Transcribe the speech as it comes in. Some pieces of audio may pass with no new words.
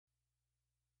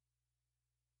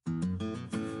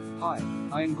Hi,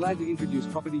 I am glad to introduce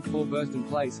property 4 Burston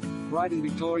Place, Brighton,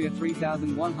 Victoria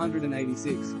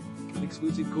 3186.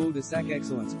 Exclusive Cul de Sac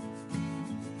Excellence.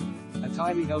 A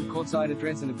tightly held courtside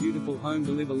address and a beautiful home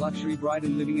to live a luxury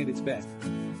Brighton living at its best.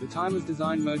 The timeless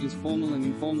design merges formal and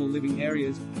informal living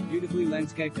areas, beautifully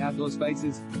landscaped outdoor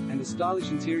spaces, and a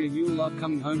stylish interior you will love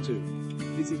coming home to.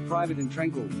 This is private and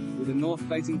tranquil, with a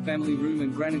north-facing family room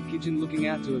and granite kitchen looking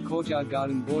out to a courtyard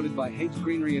garden bordered by hedged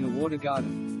greenery and a water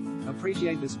garden.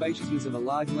 Appreciate the spaciousness of a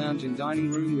large lounge and dining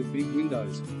room with big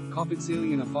windows, coppered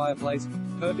ceiling and a fireplace,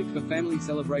 perfect for family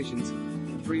celebrations.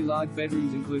 3 large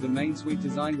bedrooms include a main suite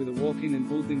designed with a walk-in and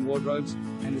built-in wardrobes,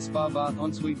 and a spa bath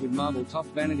ensuite with marble-topped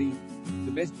vanity.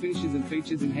 The best finishes and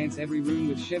features enhance every room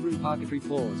with chevron parquetry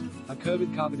floors, a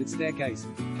curved carpeted staircase,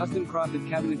 custom-crafted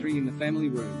cabinetry in the family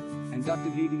room, and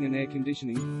ducted heating and air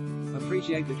conditioning.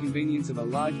 Appreciate the convenience of a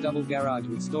large double garage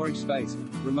with storage space,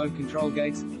 remote control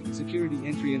gates, security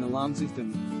entry and alarm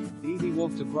system. Easy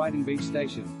walk to Brighton Beach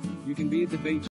Station. You can be at the beach